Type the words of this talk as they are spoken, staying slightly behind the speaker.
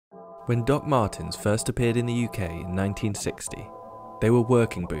When Doc Martens first appeared in the UK in 1960, they were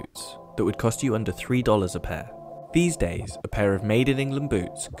working boots that would cost you under $3 a pair. These days, a pair of made-in-England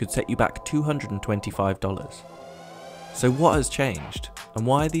boots could set you back $225. So what has changed, and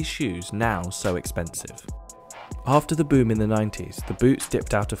why are these shoes now so expensive? After the boom in the 90s, the boots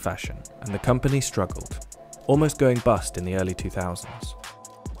dipped out of fashion, and the company struggled, almost going bust in the early 2000s.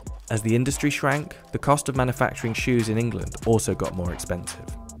 As the industry shrank, the cost of manufacturing shoes in England also got more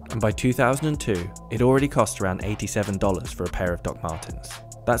expensive, and by 2002, it already cost around $87 for a pair of Doc Martens.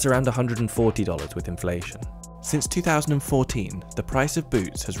 That's around $140 with inflation. Since 2014, the price of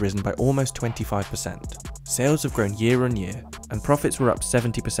boots has risen by almost 25%. Sales have grown year on year, and profits were up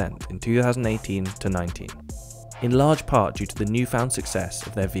 70% in 2018 to 19, in large part due to the newfound success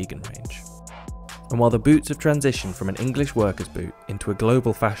of their vegan range. And while the boots have transitioned from an English worker's boot into a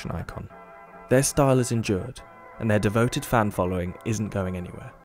global fashion icon, their style has endured, and their devoted fan following isn't going anywhere.